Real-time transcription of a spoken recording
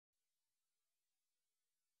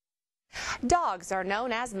Dogs are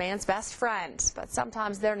known as man's best friend, but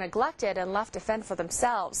sometimes they're neglected and left to fend for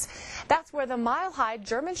themselves. That's where the Mile High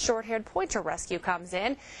German Shorthaired Pointer Rescue comes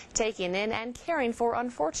in, taking in and caring for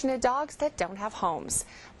unfortunate dogs that don't have homes.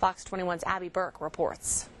 Fox 21's Abby Burke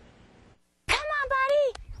reports. Come on,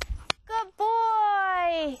 buddy! Good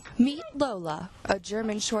boy! Meet Lola, a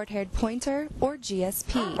German Shorthaired Pointer, or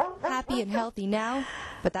GSP. Happy and healthy now,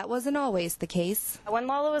 but that wasn't always the case. When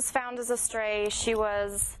Lola was found as a stray, she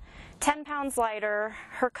was 10 pounds lighter,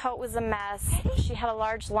 her coat was a mess, she had a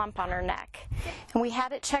large lump on her neck. And we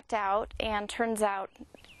had it checked out, and turns out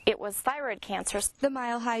it was thyroid cancer. The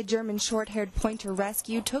Mile High German Shorthaired Pointer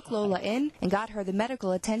Rescue took Lola in and got her the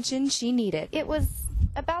medical attention she needed. It was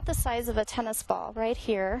about the size of a tennis ball right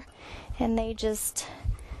here, and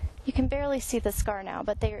you can barely see the scar now,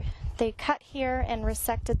 but they cut here and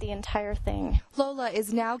resected the entire thing. Lola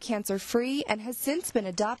is now cancer-free and has since been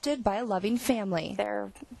adopted by a loving family.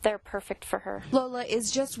 They're perfect for her. Lola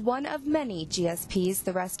is just one of many GSPs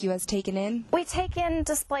the rescue has taken in. We take in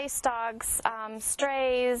displaced dogs,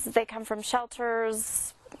 strays, they come from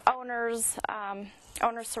shelters, owners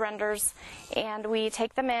surrenders, and we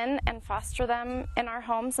take them in and foster them in our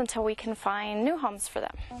homes until we can find new homes for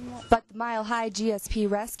them. But the Mile High GSP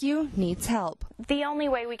Rescue needs help. The only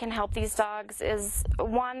way we can help these dogs is,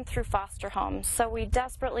 one, through foster homes. So we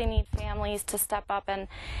desperately need families to step up and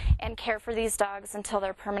care for these dogs until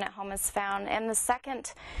their permanent home is found. And the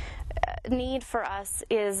second need for us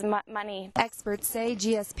is money. Experts say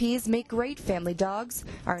GSPs make great family dogs,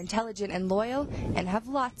 are intelligent and loyal, and have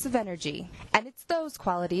lots of energy. And it's those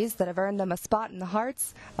qualities that have earned them a spot in the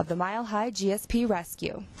hearts of the Mile High GSP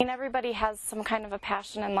Rescue. And everybody has some kind of a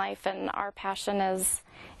passion in life, and our passion is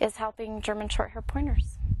helping German Shorthaired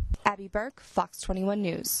Pointers. Abby Burke, Fox 21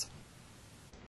 News.